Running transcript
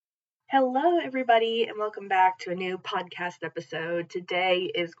Hello, everybody, and welcome back to a new podcast episode. Today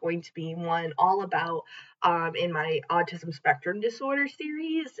is going to be one all about in my autism spectrum disorder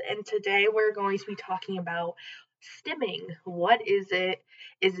series, and today we're going to be talking about stimming. What is it?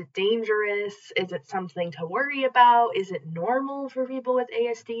 Is it dangerous? Is it something to worry about? Is it normal for people with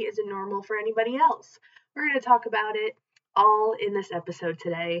ASD? Is it normal for anybody else? We're going to talk about it all in this episode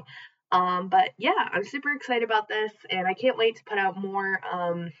today. But yeah, I'm super excited about this, and I can't wait to put out more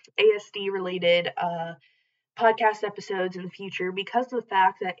ASD related podcast episodes in the future because of the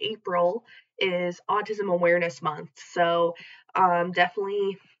fact that April is Autism Awareness Month. So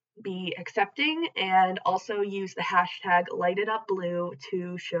definitely be accepting and also use the hashtag #LightItUpBlue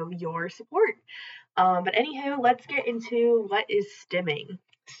to show your support. But anywho, let's get into what is stimming.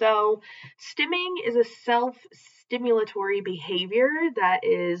 So, stimming is a self-stimulatory behavior that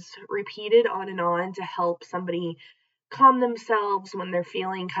is repeated on and on to help somebody calm themselves when they're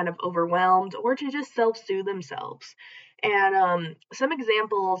feeling kind of overwhelmed or to just self-soothe themselves. And some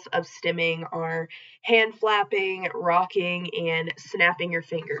examples of stimming are hand flapping, rocking, and snapping your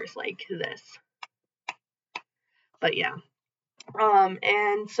fingers like this. But yeah.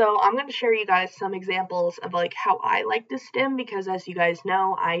 And so I'm going to share you guys some examples of like how I like to stim because as you guys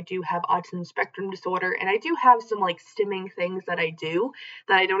know, I do have autism spectrum disorder and I do have some like stimming things that I do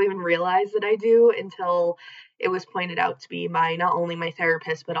that I don't even realize that I do until it was pointed out to me by not only my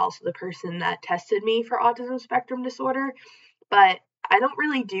therapist, but also the person that tested me for autism spectrum disorder. But I don't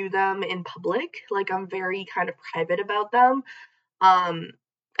really do them in public. Like I'm very kind of private about them. Um,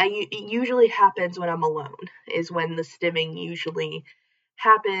 it usually happens when I'm alone, is when the stimming usually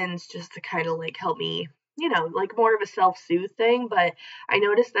happens just to kind of like help me, like more of a self-soothe thing. But I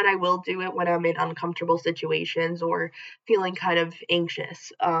notice that I will do it when I'm in uncomfortable situations or feeling kind of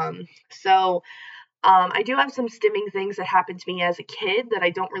anxious. I do have some stimming things that happened to me as a kid that I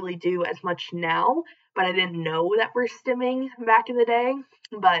don't really do as much now, but I didn't know that were stimming back in the day.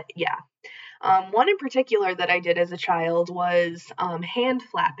 But yeah. One in particular that I did as a child was hand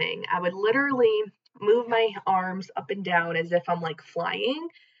flapping. I would literally move my arms up and down as if I'm like flying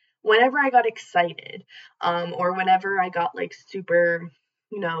whenever I got excited or whenever I got like super,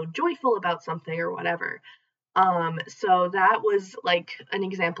 joyful about something or whatever. So that was like an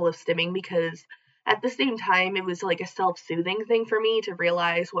example of stimming because at the same time, it was like a self-soothing thing for me to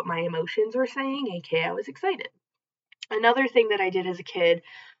realize what my emotions were saying, aka I was excited. Another thing that I did as a kid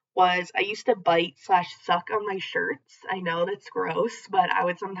was I used to bite/suck on my shirts. I know that's gross, but I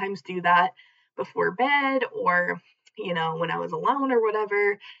would sometimes do that before bed or, when I was alone or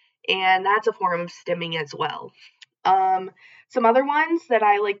whatever. And that's a form of stimming as well. Some other ones that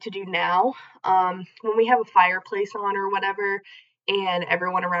I like to do now, when we have a fireplace on or whatever, and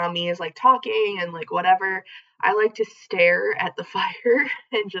everyone around me is like talking and like whatever, I like to stare at the fire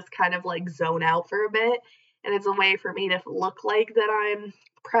and just kind of like zone out for a bit. And it's a way for me to look like that I'm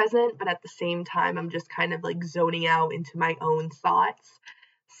present, but at the same time, I'm just kind of like zoning out into my own thoughts.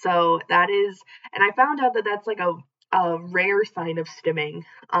 So that is, and I found out that that's like a rare sign of stimming.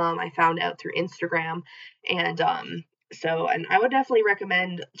 I found out through Instagram, and I would definitely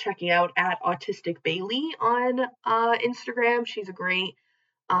recommend checking out at Autistic Bailey on Instagram. She's a great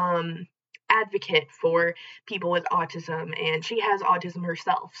advocate for people with autism, and she has autism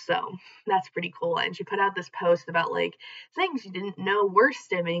herself, so that's pretty cool. And she put out this post about like things you didn't know were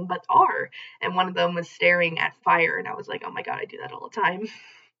stimming but are, and one of them was staring at fire, and I was like, oh my god, I do that all the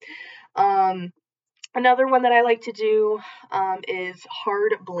time. Another one that I like to do is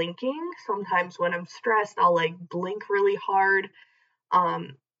hard blinking. Sometimes when I'm stressed, I'll like blink really hard,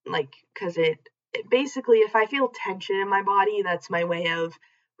 because it basically, if I feel tension in my body, that's my way of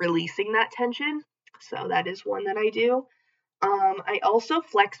releasing that tension. So that is one that I do. I also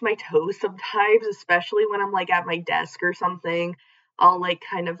flex my toes sometimes, especially when I'm like at my desk or something. I'll like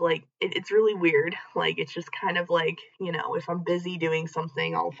kind of like it's really weird. Like it's just kind of like, if I'm busy doing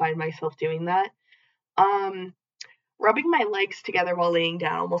something, I'll find myself doing that. Um, Rubbing my legs together while laying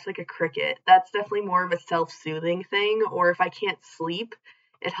down, almost like a cricket. That's definitely more of a self-soothing thing. Or if I can't sleep,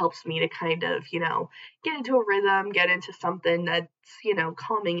 it helps me to kind of, get into a rhythm, get into something that's,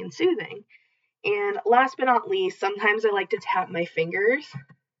 calming and soothing. And last but not least, sometimes I like to tap my fingers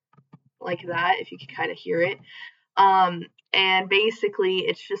like that, if you can kind of hear it. And basically,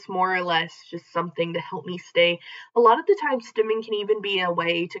 it's just more or less just something to help me stay. A lot of the time, stimming can even be a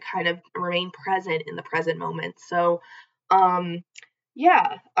way to kind of remain present in the present moment. So,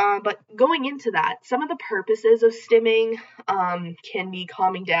 but going into that, some of the purposes of stimming can be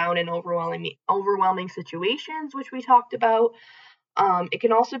calming down in overwhelming situations, which we talked about. It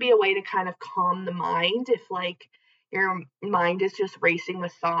can also be a way to kind of calm the mind if, like, your mind is just racing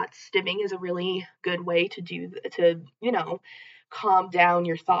with thoughts, stimming is a really good way to calm down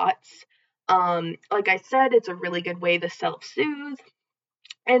your thoughts. Like I said, it's a really good way to self-soothe,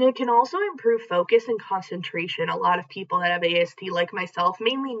 and it can also improve focus and concentration. A lot of people that have ASD, like myself,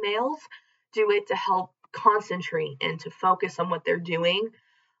 mainly males, do it to help concentrate and to focus on what they're doing.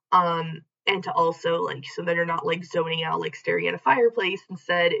 And to also, like, so that they're not like zoning out, like staring at a fireplace.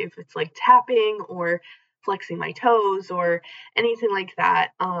 Instead, if it's like tapping or flexing my toes or anything like that,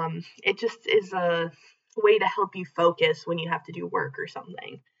 it just is a way to help you focus when you have to do work or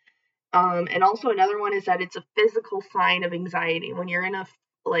something. And also another one is that it's a physical sign of anxiety when you're in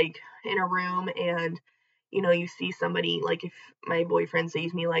a room and you see somebody, like if my boyfriend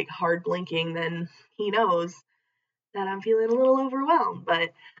sees me like hard blinking, then he knows that I'm feeling a little overwhelmed. But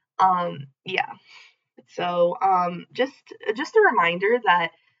yeah. So just a reminder that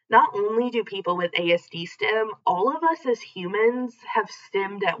not only do people with ASD stim, all of us as humans have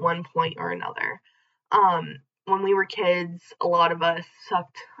stimmed at one point or another. When we were kids, a lot of us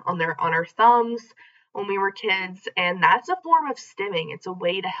sucked on our thumbs when we were kids, and that's a form of stimming. It's a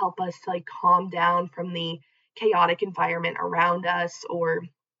way to help us like calm down from the chaotic environment around us, or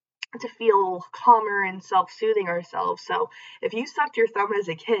to feel calmer and self-soothing ourselves. So if you sucked your thumb as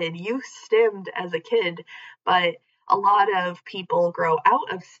a kid, you stimmed as a kid, but a lot of people grow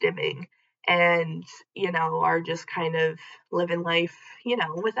out of stimming and, are just kind of living life,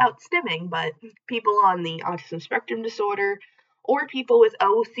 without stimming. But people on the autism spectrum disorder or people with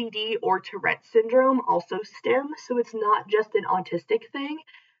OCD or Tourette syndrome also stim. So it's not just an autistic thing.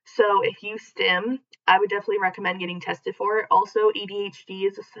 So if you stim, I would definitely recommend getting tested for it. Also, ADHD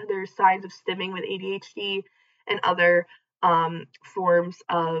there's signs of stimming with ADHD and other forms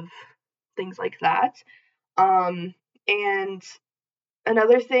of things like that. And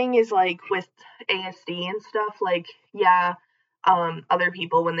another thing is like with ASD and stuff, like other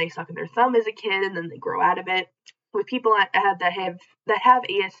people when they suck in their thumb as a kid and then they grow out of it. With people that have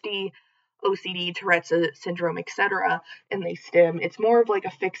ASD, OCD, Tourette's syndrome, etc., and they stim, it's more of like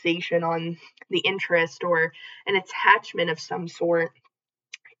a fixation on the interest or an attachment of some sort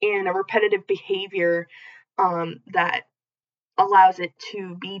and a repetitive behavior that allows it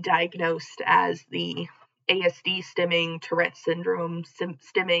to be diagnosed as the ASD stimming, Tourette's syndrome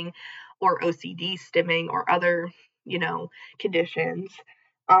stimming, or OCD stimming, or other, conditions.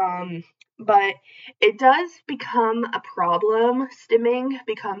 But it does become a problem. Stimming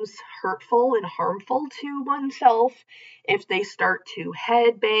becomes hurtful and harmful to oneself if they start to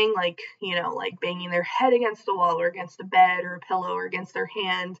head bang, like banging their head against the wall or against a bed or a pillow or against their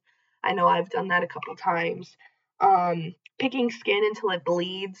hand. I know I've done that a couple times. Picking skin until it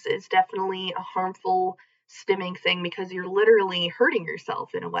bleeds is definitely a harmful stimming thing because you're literally hurting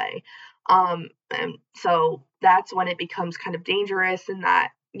yourself in a way. And so that's when it becomes kind of dangerous, and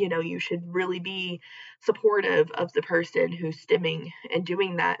that, you should really be supportive of the person who's stimming and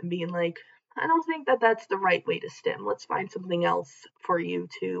doing that and being like, I don't think that that's the right way to stim. Let's find something else for you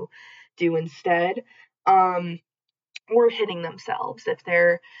to do instead. Or hitting themselves. If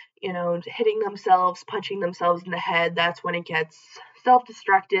they're, hitting themselves, punching themselves in the head, that's when it gets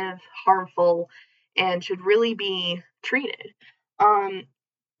self-destructive, harmful, and should really be treated.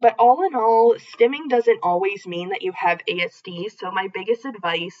 But all in all, stimming doesn't always mean that you have ASD. So my biggest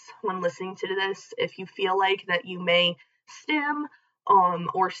advice when listening to this, if you feel like that you may stim,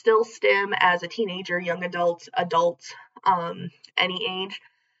 or still stim as a teenager, young adult, any age,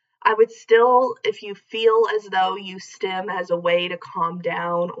 I would still, if you feel as though you stim as a way to calm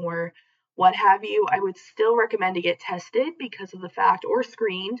down or what have you, I would still recommend to get tested because of the fact, or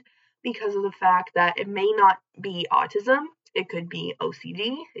screened, because of the fact that it may not be autism. It could be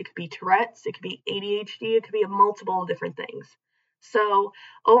OCD, it could be Tourette's, it could be ADHD, it could be a multiple different things. So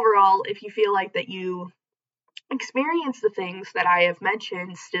overall, if you feel like that you experience the things that I have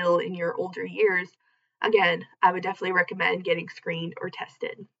mentioned still in your older years, again, I would definitely recommend getting screened or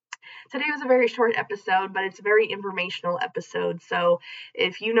tested. Today was a very short episode, but it's a very informational episode. So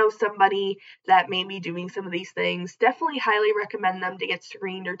if you know somebody that may be doing some of these things, definitely highly recommend them to get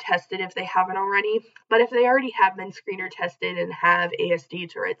screened or tested if they haven't already. But if they already have been screened or tested and have ASD,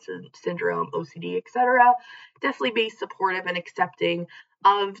 Tourette's syndrome, OCD, etc., definitely be supportive and accepting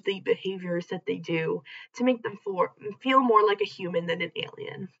of the behaviors that they do to make them feel more like a human than an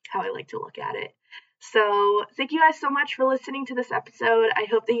alien, how I like to look at it. So thank you guys so much for listening to this episode. I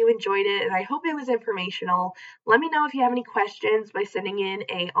hope that you enjoyed it, and I hope it was informational. Let me know if you have any questions by sending in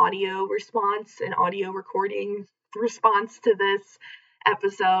an audio recording response to this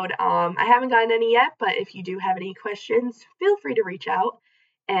episode. I haven't gotten any yet, but if you do have any questions, feel free to reach out.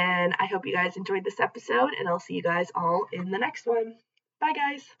 And I hope you guys enjoyed this episode, and I'll see you guys all in the next one. Bye,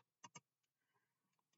 guys.